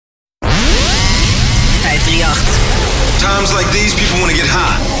538. Times like these, people want to get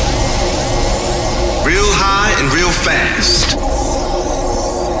high. Real high and real fast.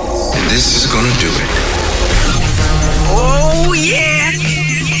 And this is gonna do it. Oh, yeah!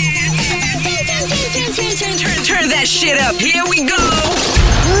 Turn that shit up. Here we go!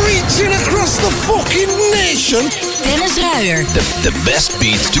 Reaching across the fucking nation. Dennis Ruyer. The best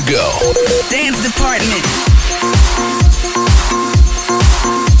beats to go. Dance Department.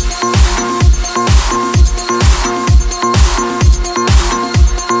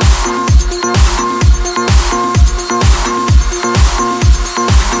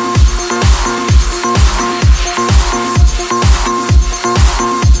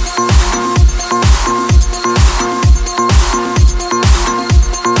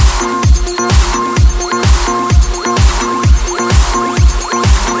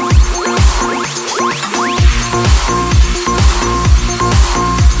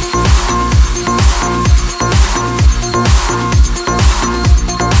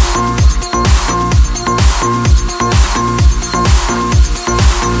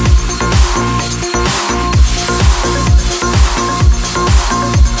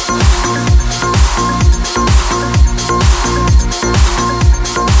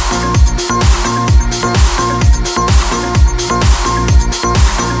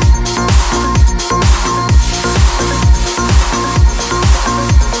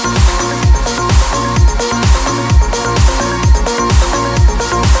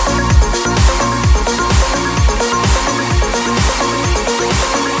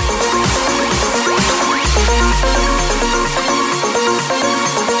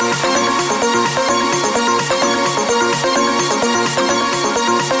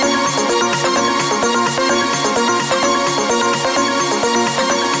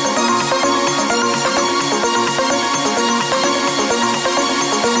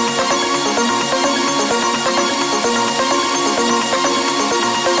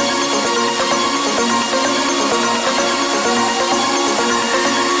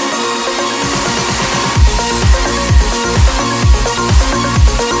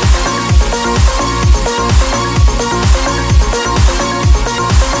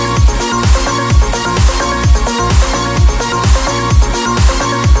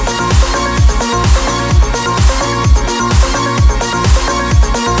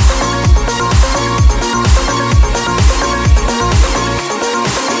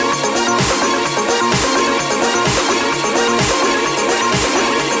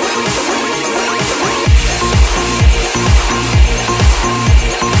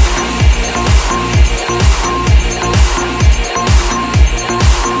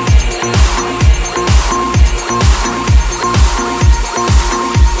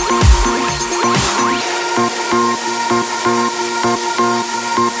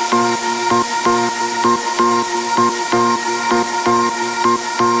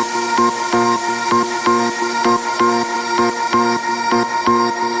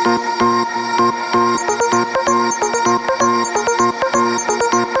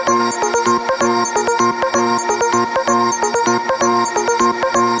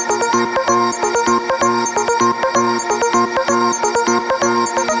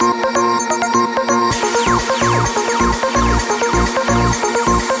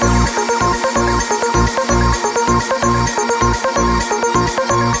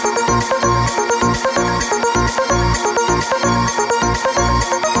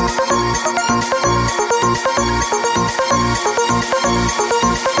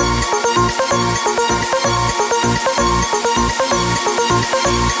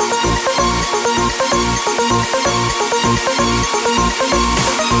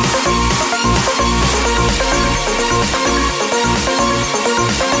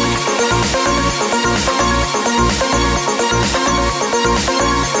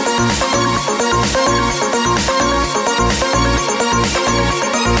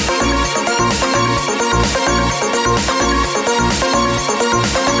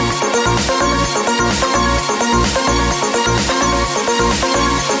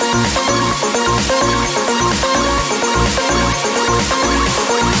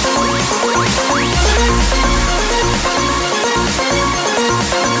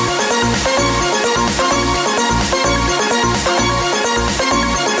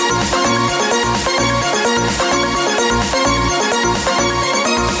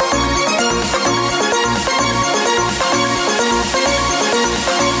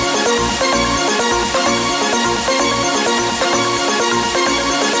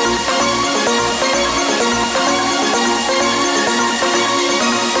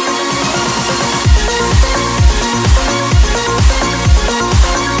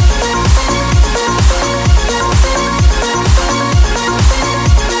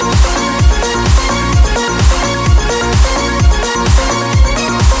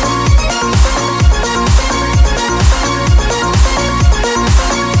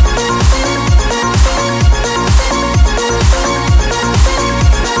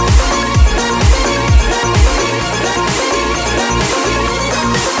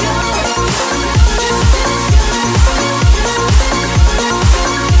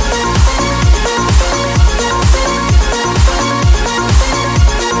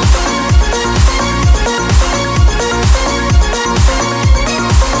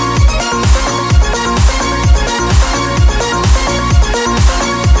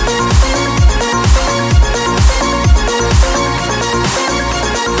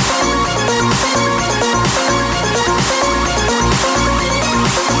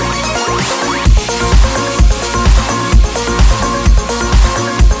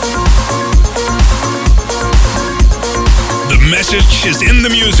 message is in the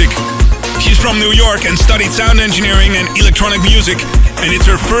music. She's from New York and studied sound engineering and electronic music, and it's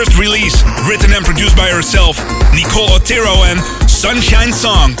her first release, written and produced by herself, Nicole Otero, and Sunshine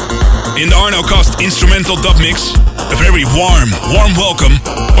Song. In the Arno Cost instrumental dub mix, a very warm welcome,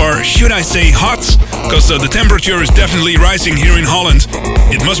 or should I say hot, because the temperature is definitely rising here in Holland.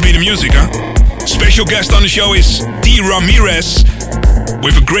 It must be the music, huh? Special guest on the show is D.Ramirez,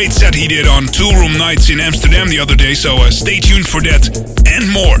 with a great set he did on Tool Room Nights in Amsterdam the other day, so stay tuned for that and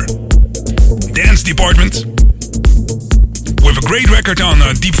more. Dance Department, with a great record on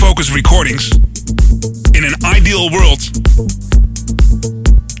Deep Focus Recordings. In an ideal world,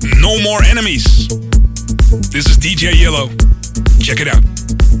 no more enemies. This is DJ Yellow. Check it out.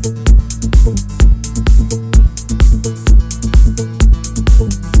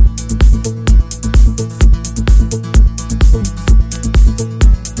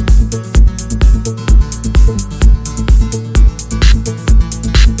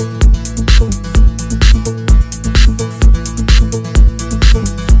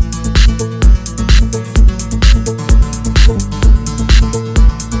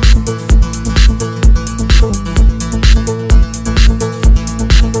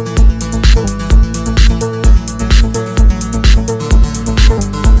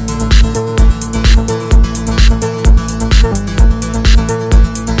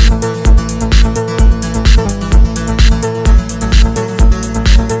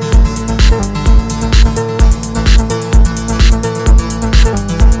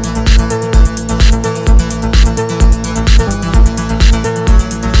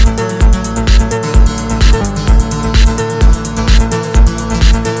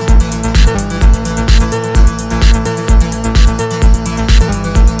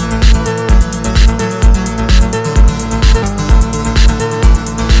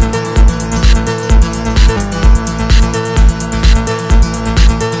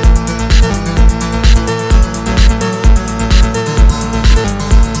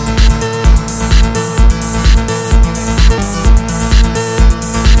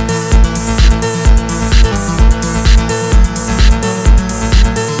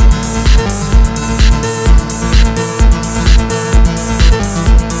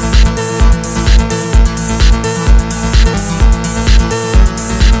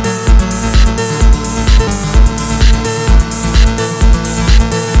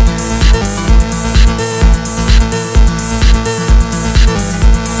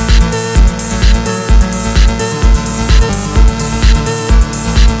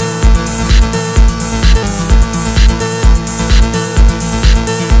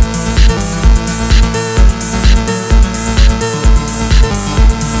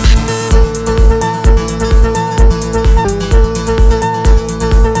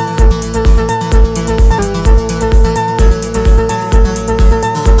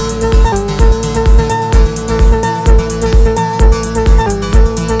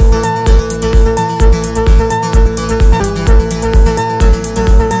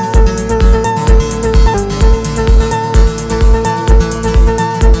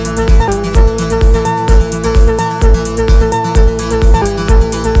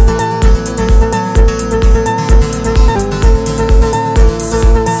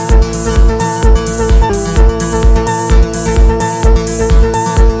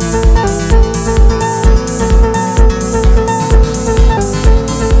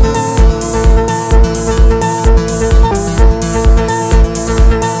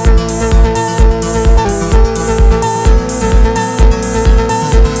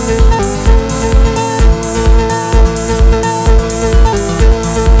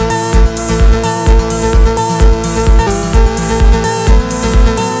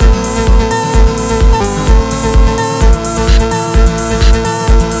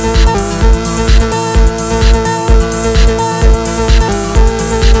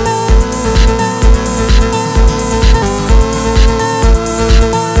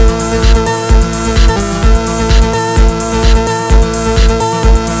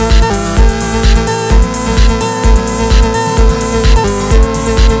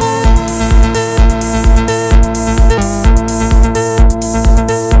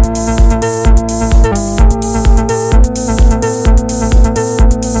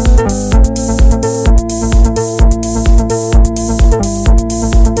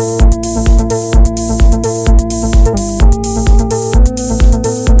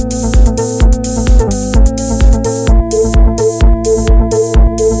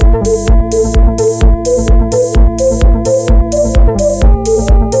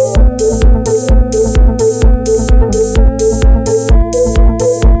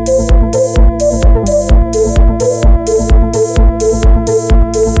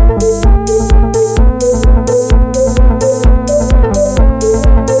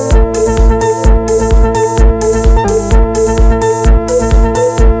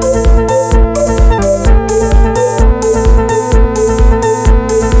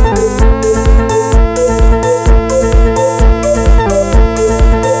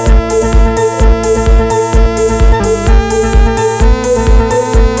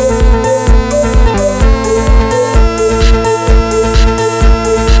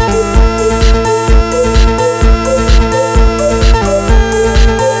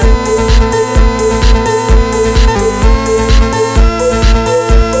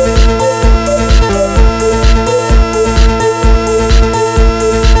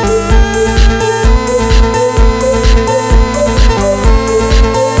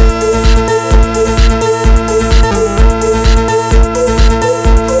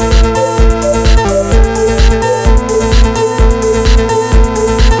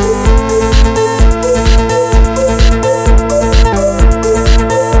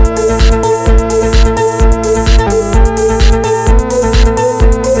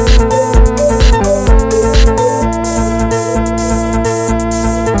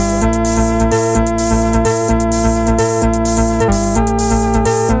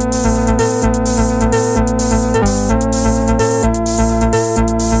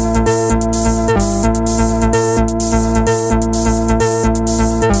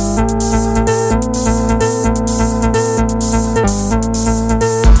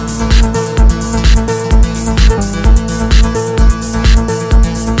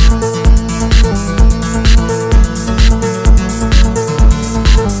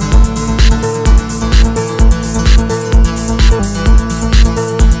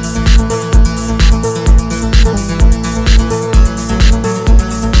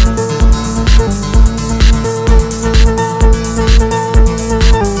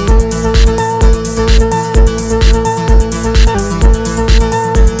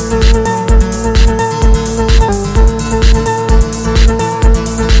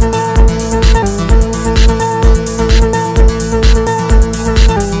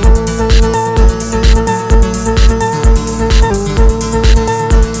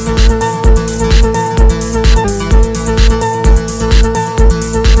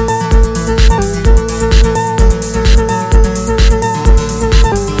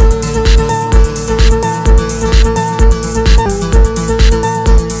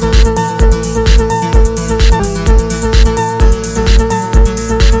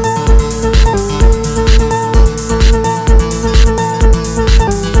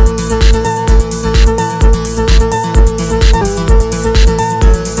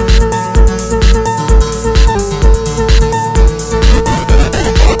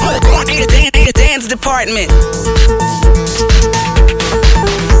 Department.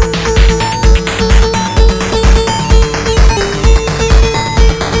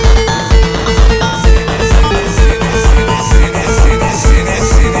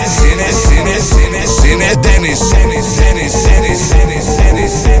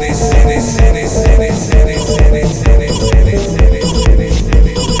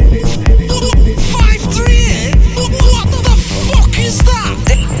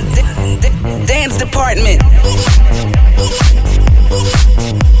 Dance Department.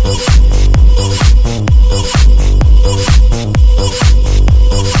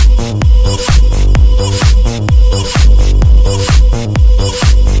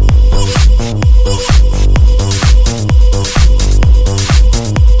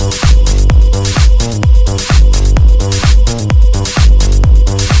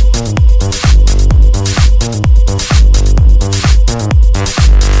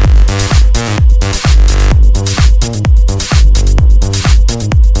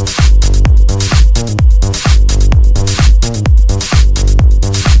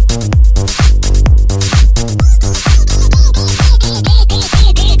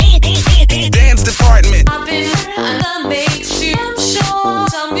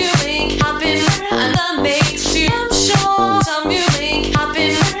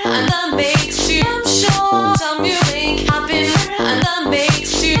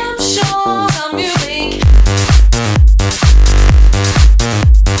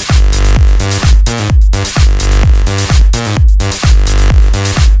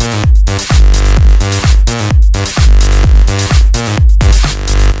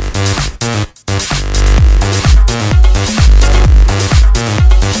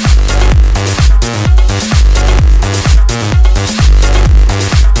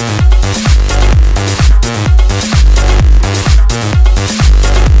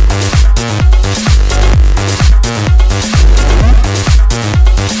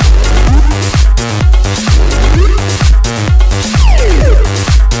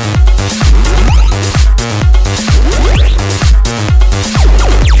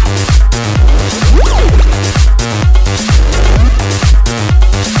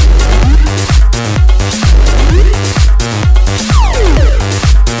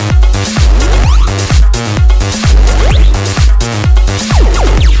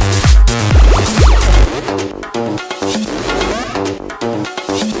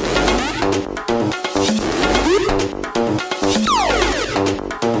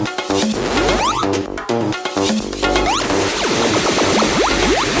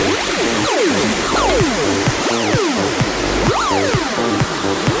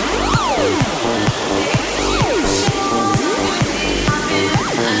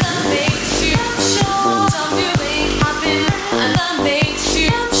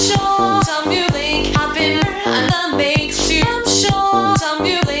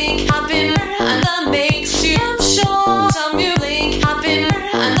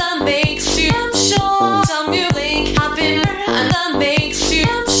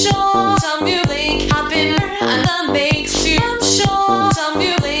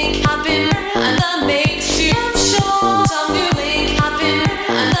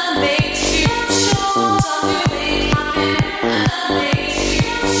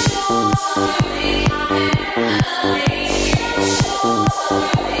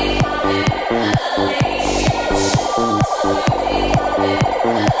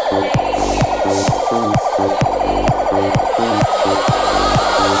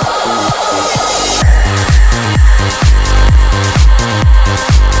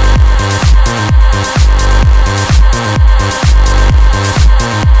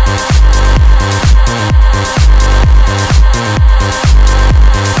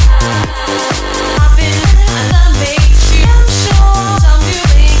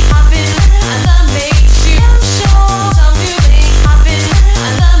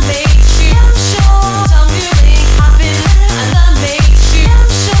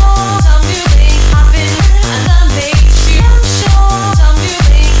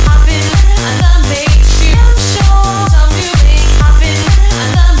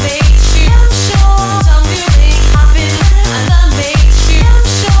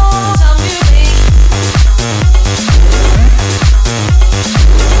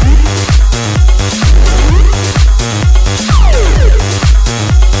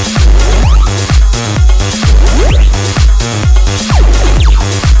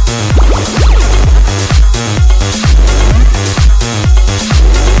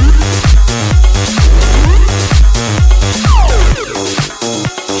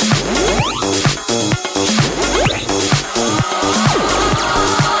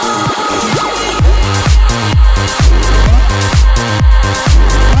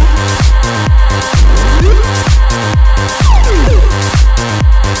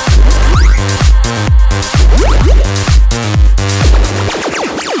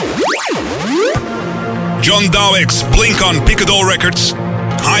 John Dowix, Blink on Picador Records.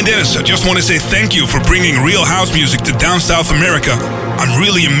 Hi Dennis, I just want to say thank you for bringing real house music to down South America. I'm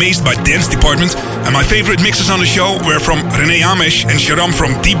really amazed by Dance Department, and my favorite mixes on the show were from René Amesh and Sharam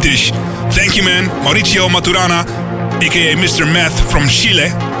from Deep Dish. Thank you, man. Mauricio Maturana, aka Mr. Math from Chile.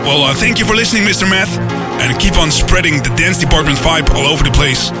 Well, thank you for listening, Mr. Math, and keep on spreading the Dance Department vibe all over the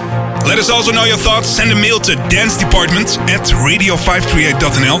place. Let us also know your thoughts. Send a mail to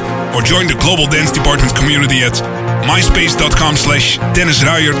dancedepartment@radio538.nl or join the Global Dance Department community at myspace.com/Dennis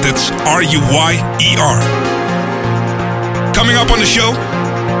Ruyer. That's Ruyer. Coming up on the show,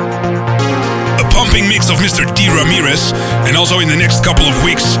 a pumping mix of Mr. D.Ramirez, and also in the next couple of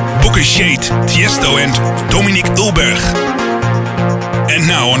weeks, Book a Shade, Tiesto and Dominique Ulberg. And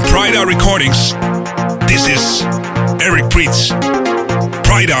now on Prida Recordings, this is Eric Preetz.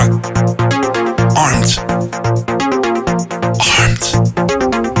 Prida, Armed. Armed.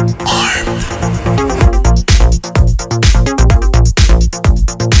 Armed.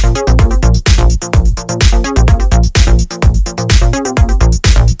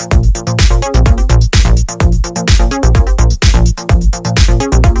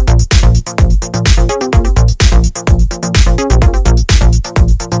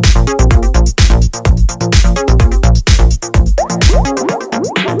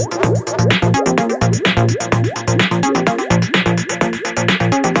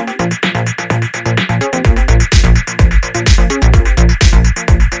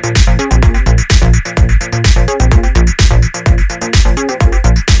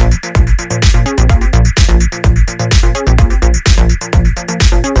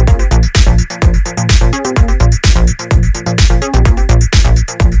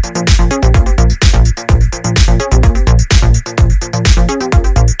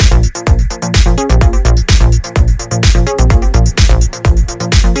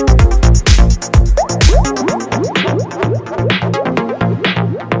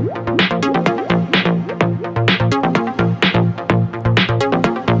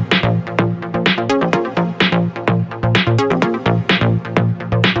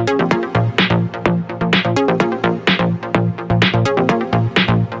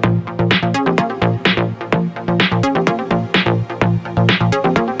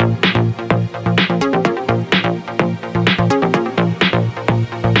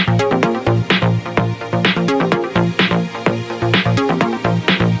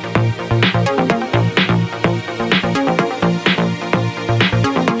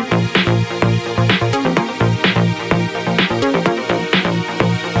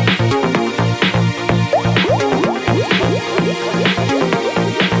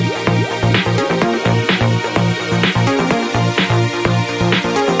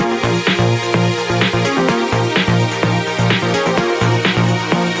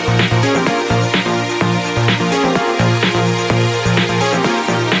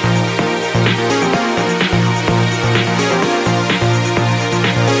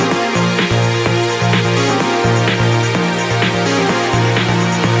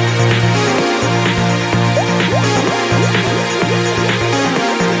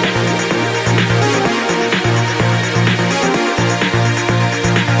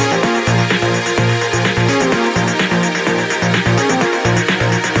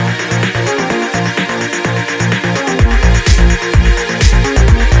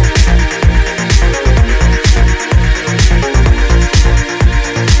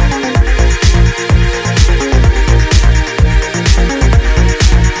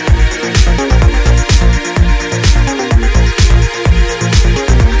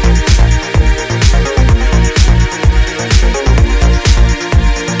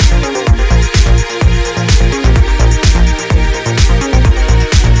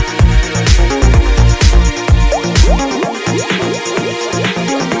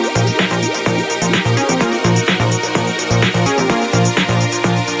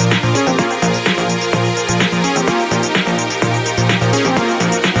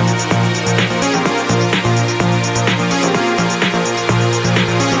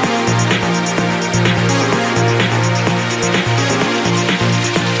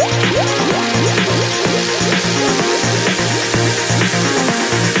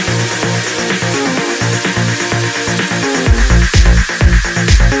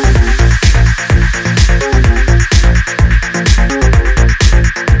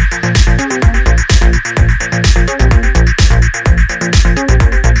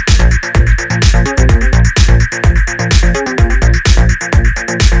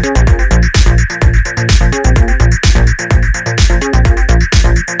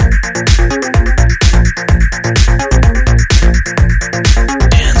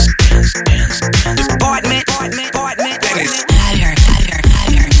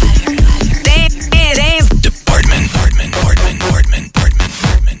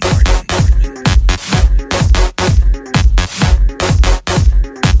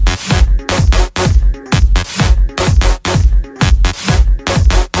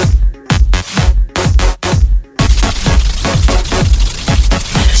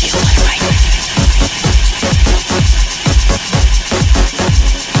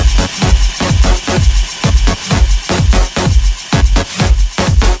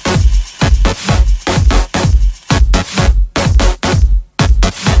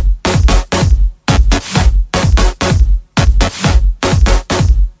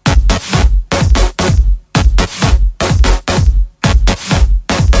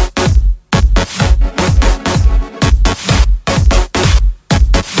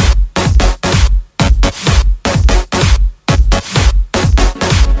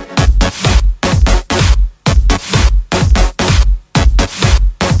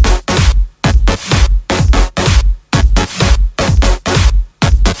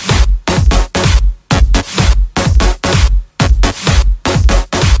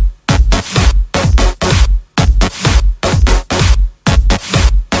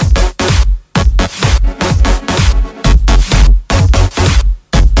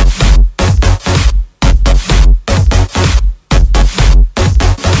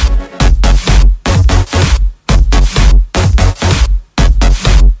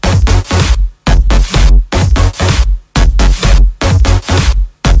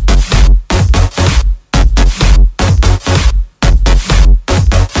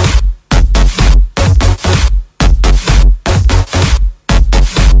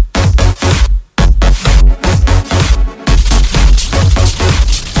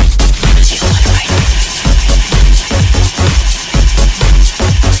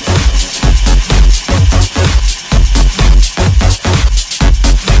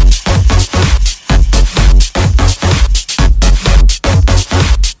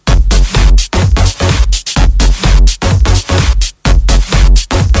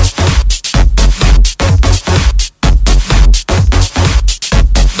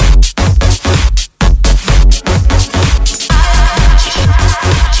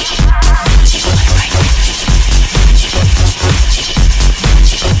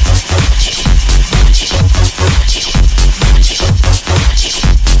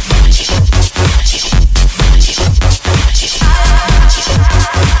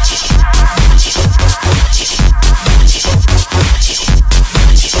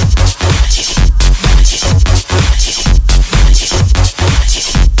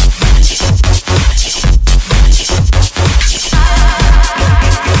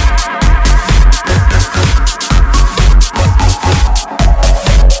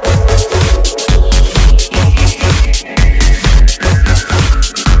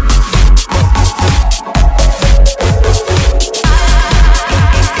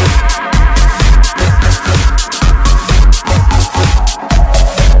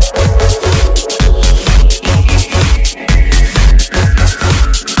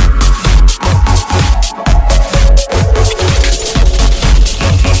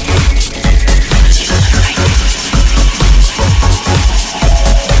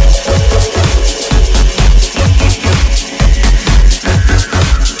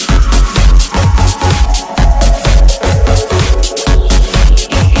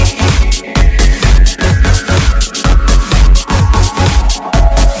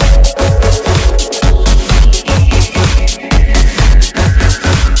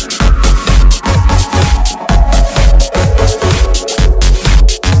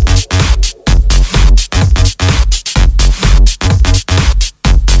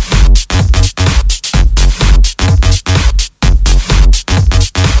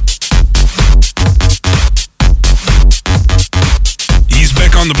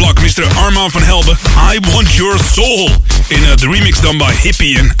 Armand van Helden, I Want Your Soul, in the remix done by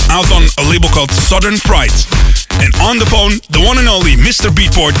Hippie and out on a label called Southern Fright. And on the phone, the one and only Mr.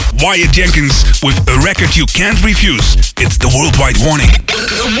 Beatport, Wyatt Jenkins, with a record you can't refuse. It's the Worldwide Warning.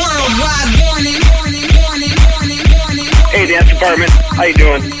 The Worldwide Warning. Hey, Dance Department, how you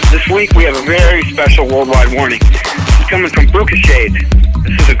doing? This week we have a very special Worldwide Warning. It's coming from Buka Shade.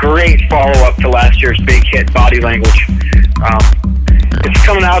 This is a great follow-up to last year's big hit, Body Language. It's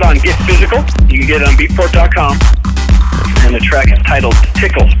coming out on Get Physical. You can get it on beatport.com. And the track is titled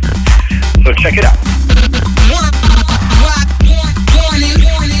Tickle. So check it out.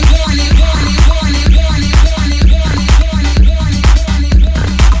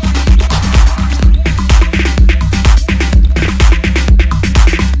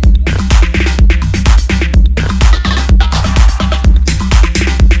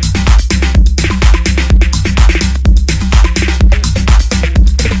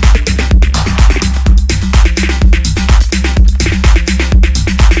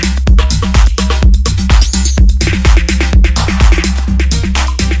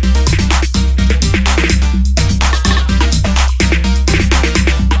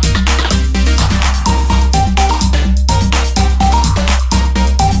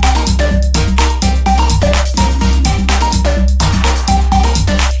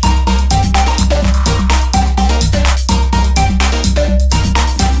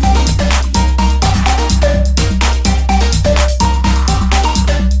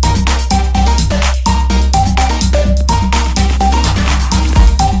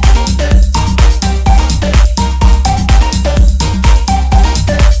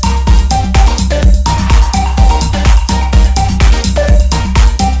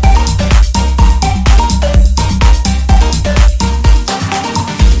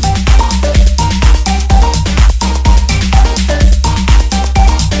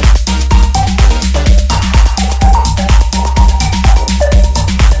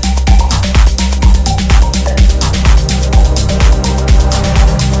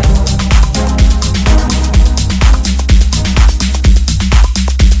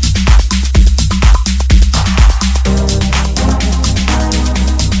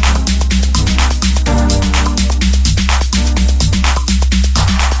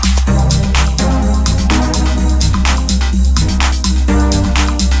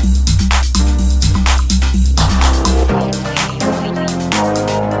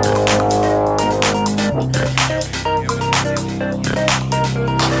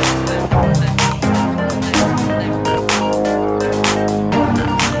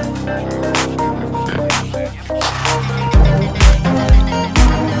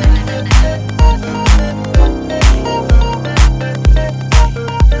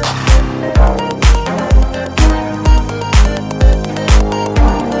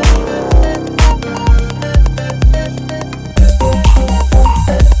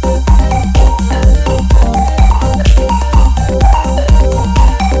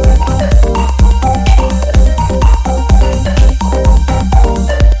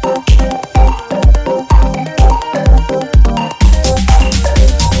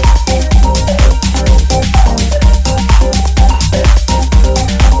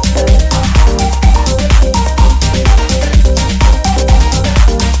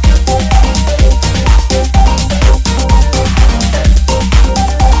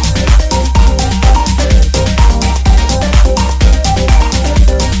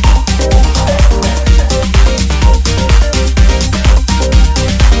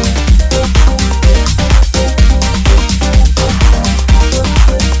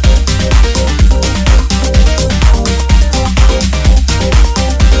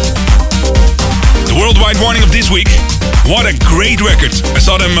 Warning of this week. What a great record. I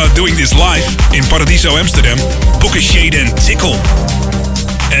saw them doing this live in Paradiso, Amsterdam. Buka Shade and Tickle.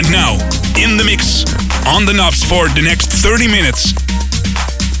 And now, in the mix, on the knobs for the next 30 minutes,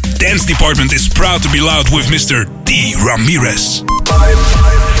 Dance Department is proud to be loud with Mr. D.Ramirez.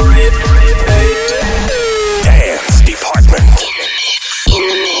 Dance Department. In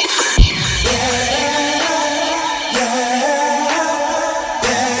the mix. Yeah.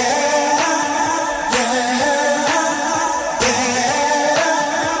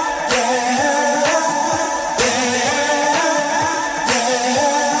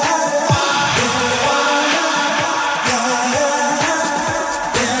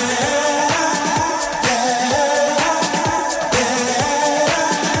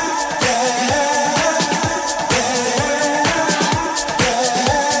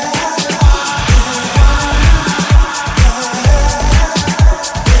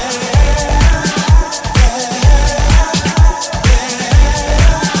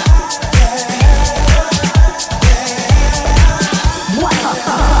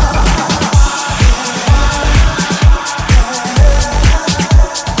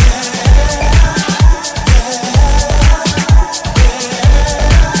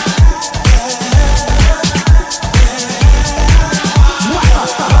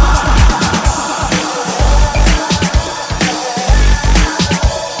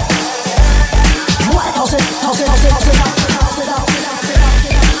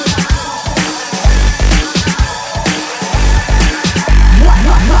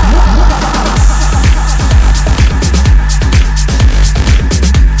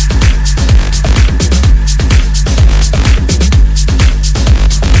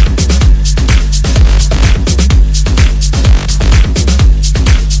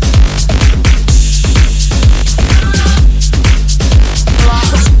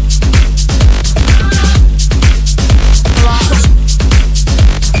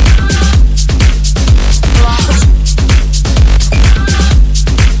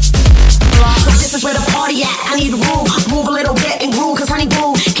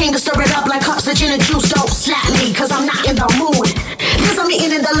 gin and juice, don't slap me, cause I'm not in the mood. Yes, I'm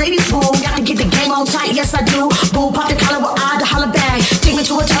eating in the ladies' room. Got to get the game on tight, yes I do. Boom, pop the collar with eye, the holla bag. Take me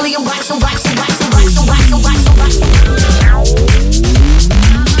to a telly and wax and wax and wax and wax and wax and wax and wax and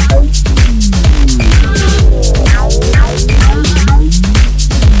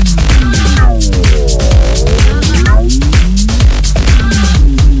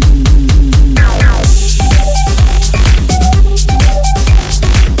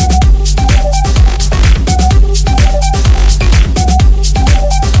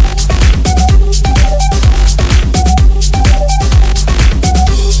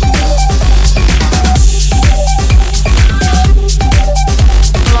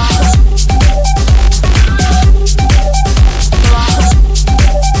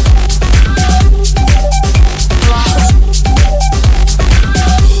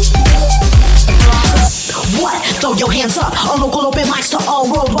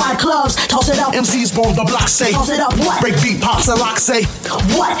MCs bomb the block, say. Toss it up, what? Break beat, pops and locks, say.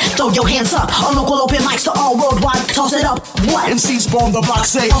 What? Throw your hands up. On local open mics to all worldwide. Toss it up, what? MCs bomb the block,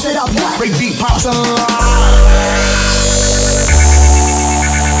 say. Toss it up, what? Break beat, pops and locks.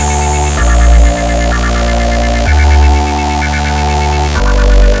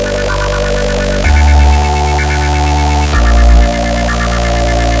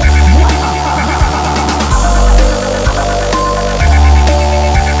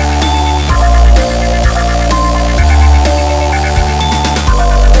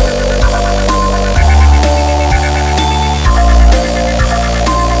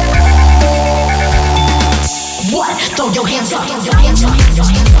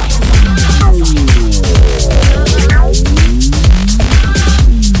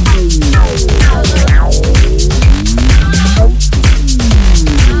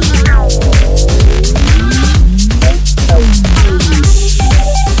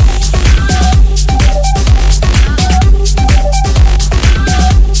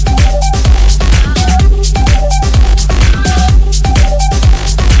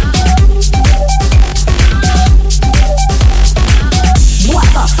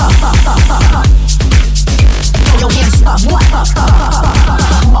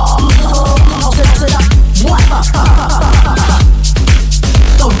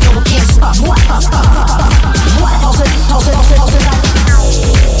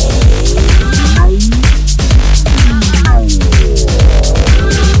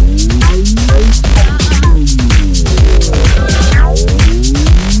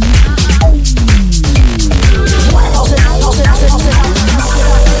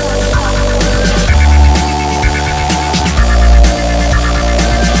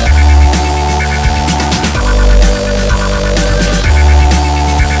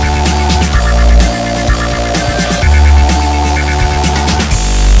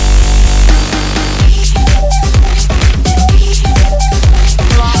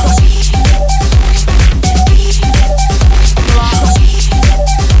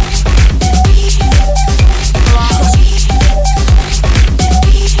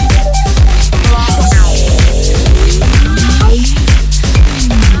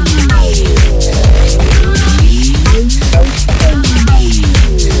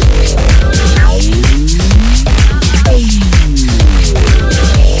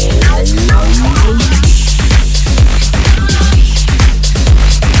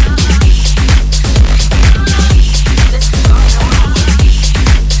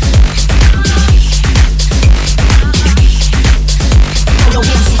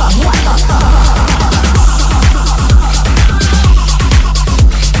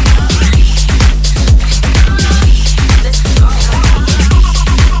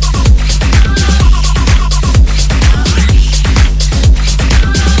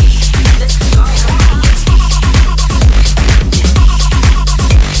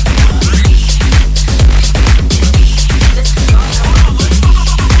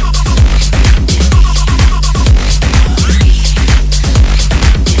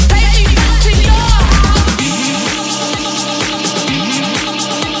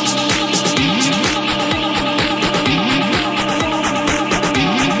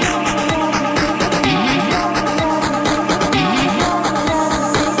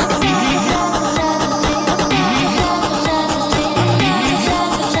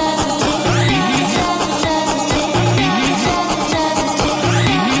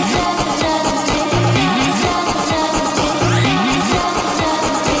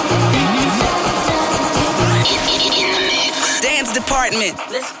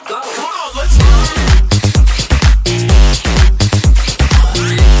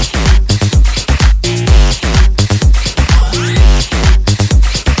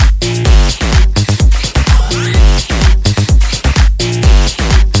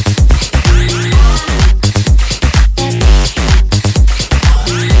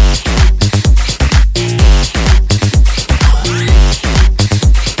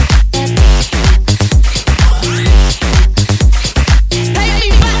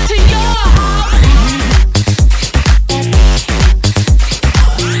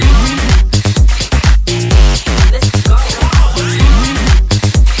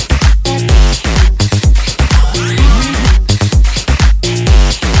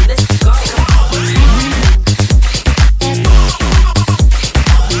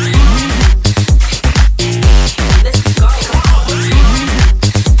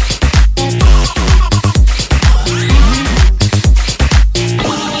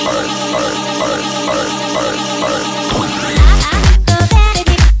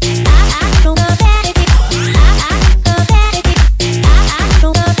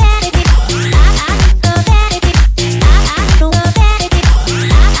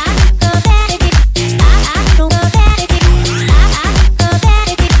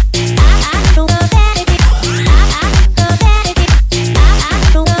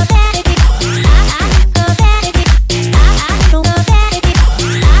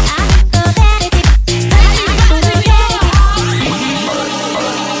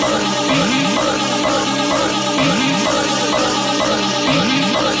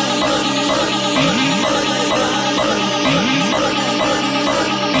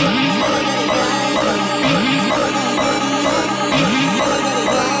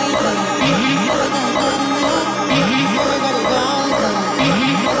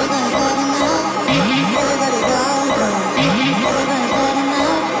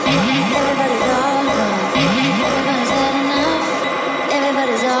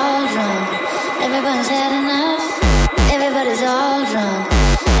 Everybody's all drunk. Everybody's had enough. Everybody's all drunk.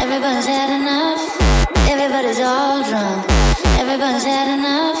 Everybody's had enough. Everybody's all drunk. Everybody's had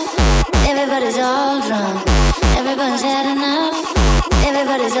enough. Everybody's all drunk. Everybody's had enough.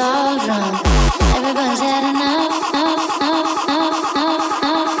 Everybody's all drunk. Everybody's had enough.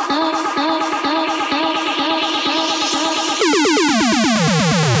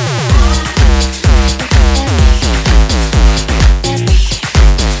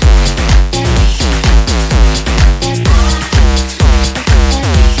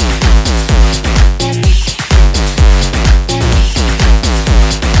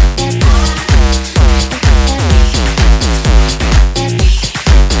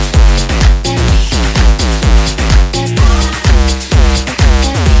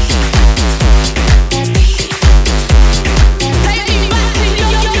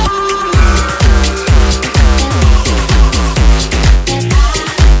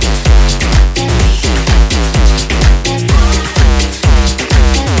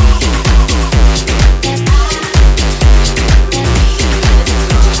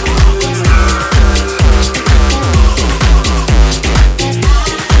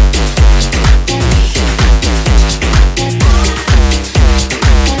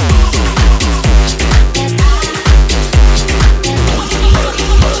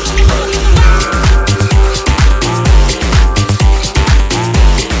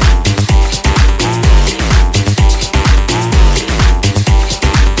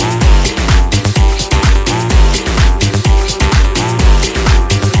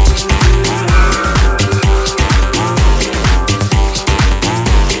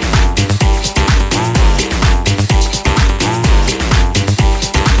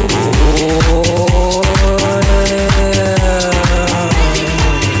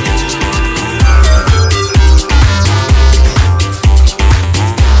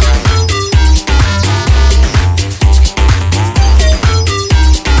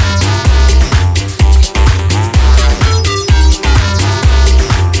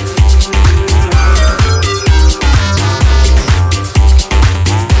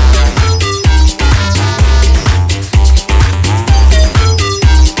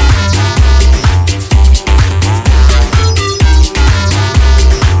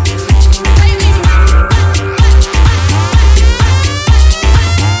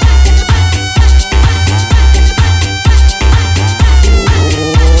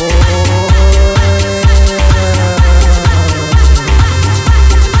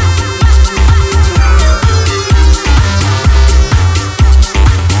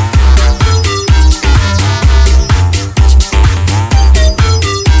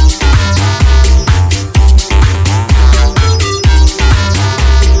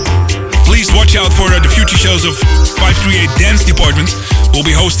 Of 538 Dance Department will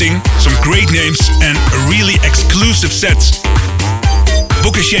be hosting some great names and really exclusive sets.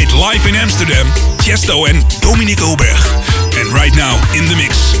 Book a Shade live in Amsterdam, Tiesto and Dominique Auberg. And right now in the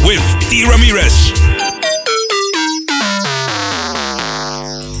mix with D.Ramirez.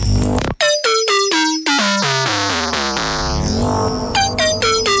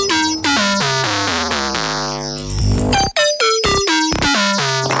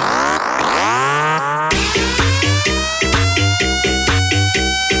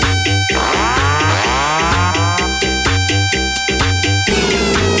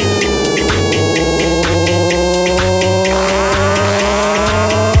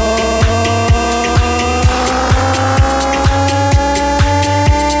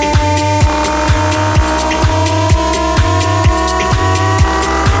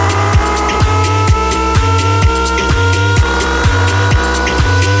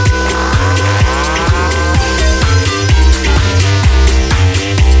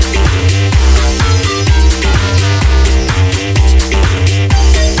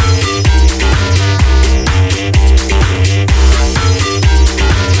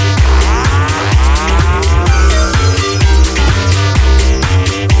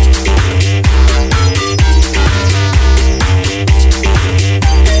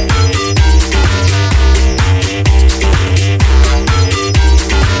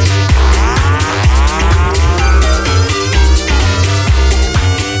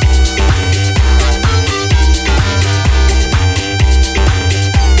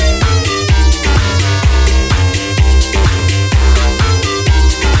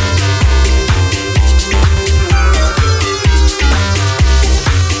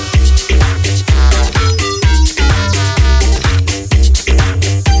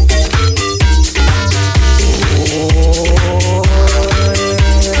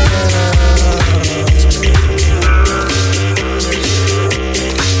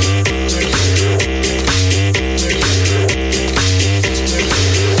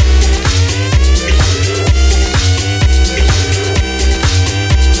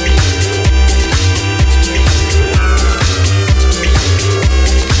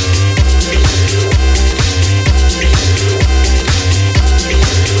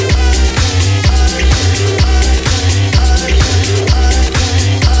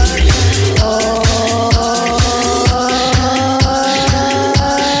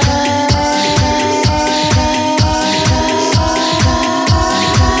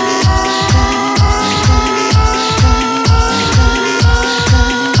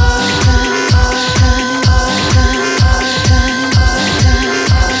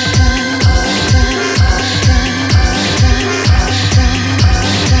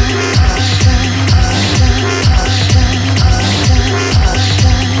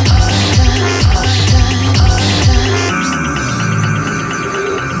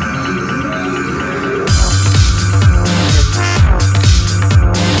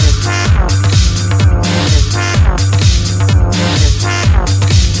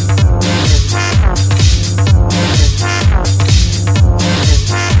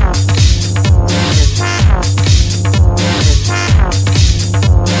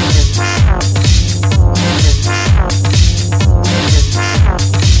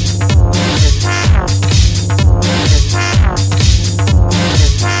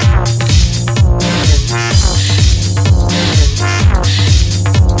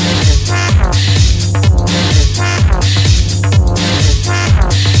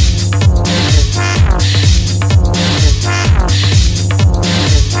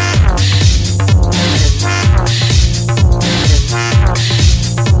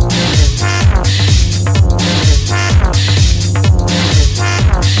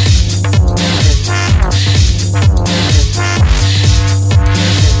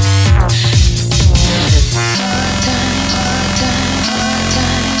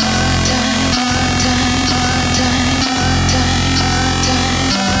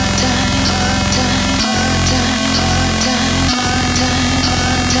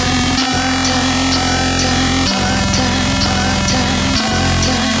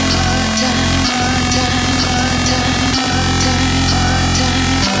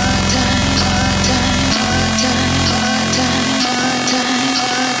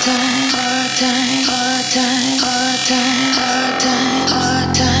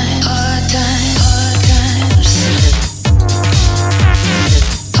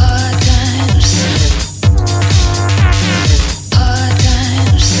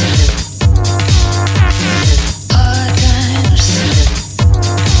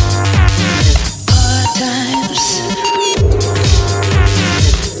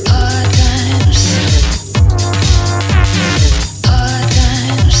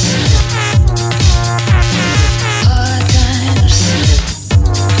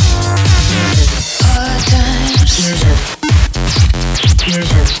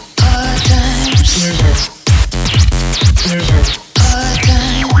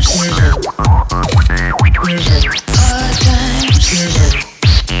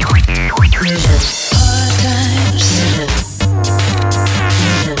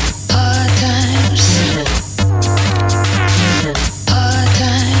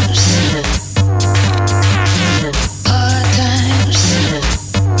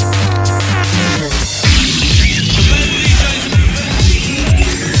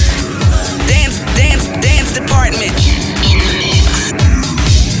 Dance department. In the mix.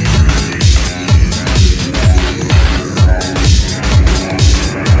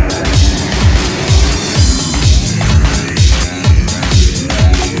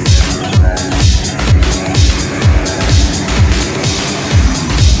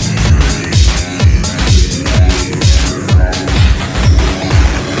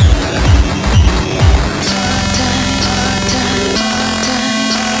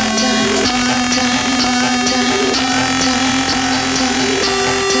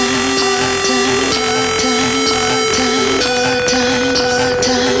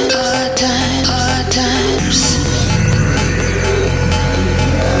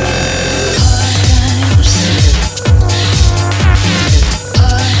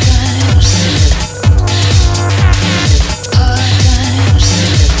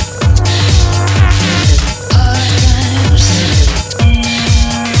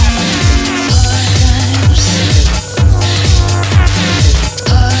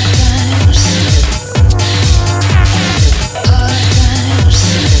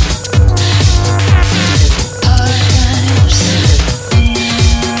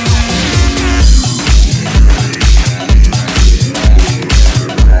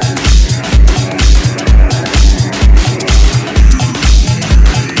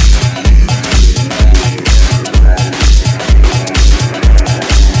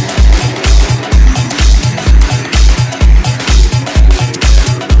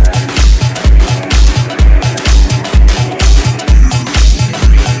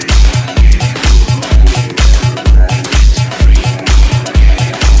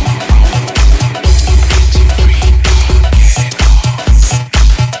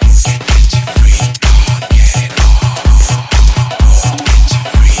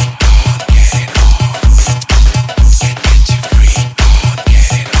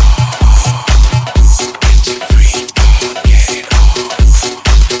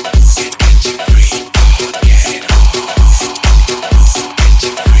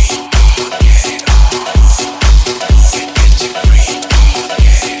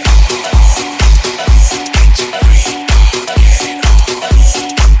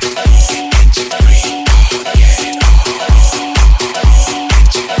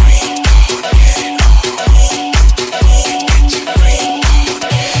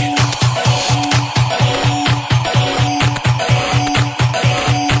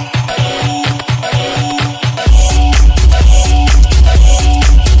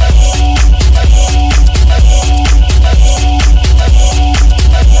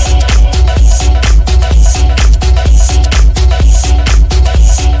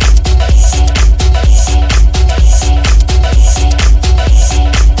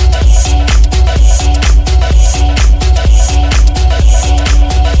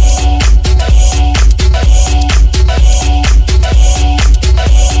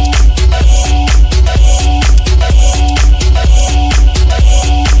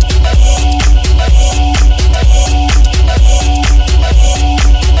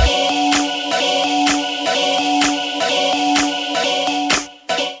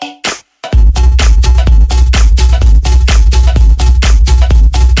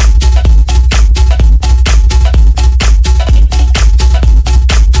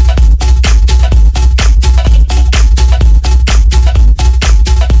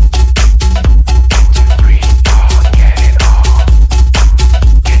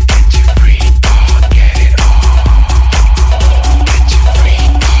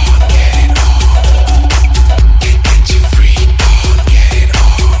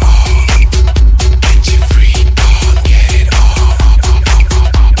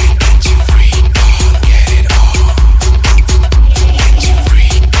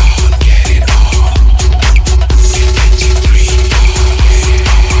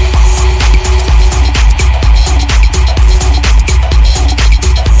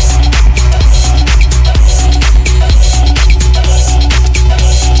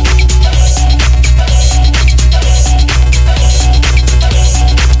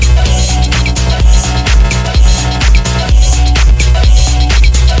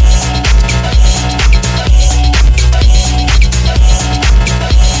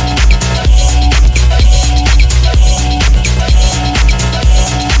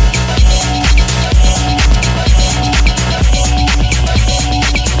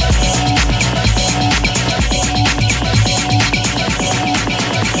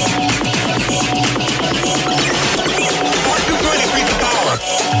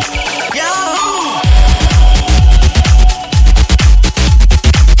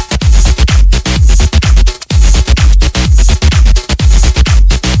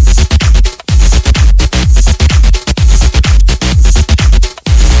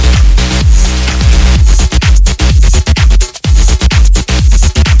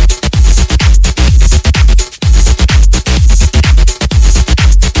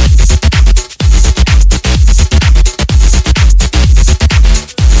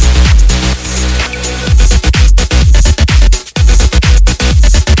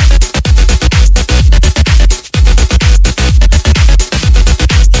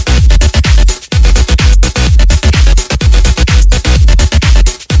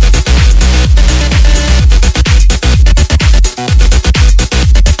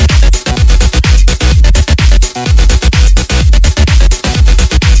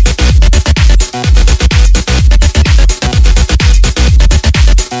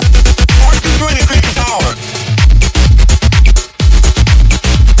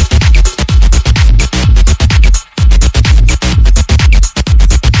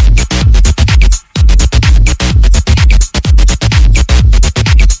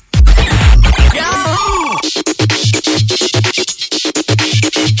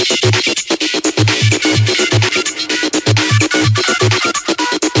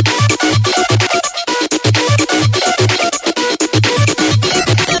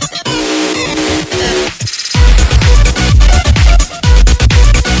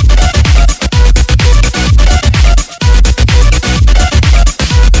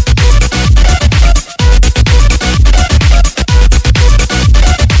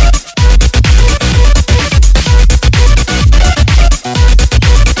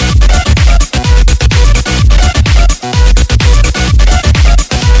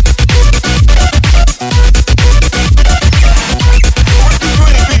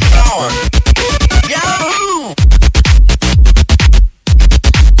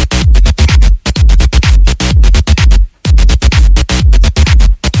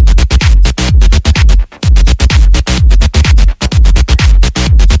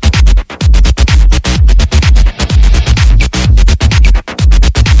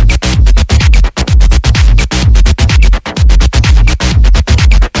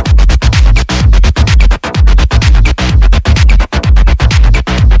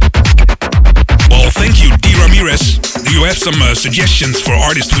 some suggestions for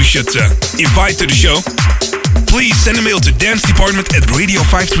artists we should invite to the show, please send a mail to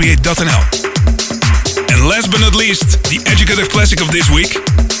dancedepartment@radio538.nl. And last but not least, the educative classic of this week.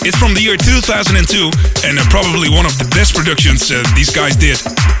 It's from the year 2002 and probably one of the best productions these guys did.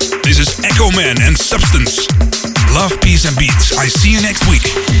 This is Echo Man and Substance. Love, peace and beats. I see you next week.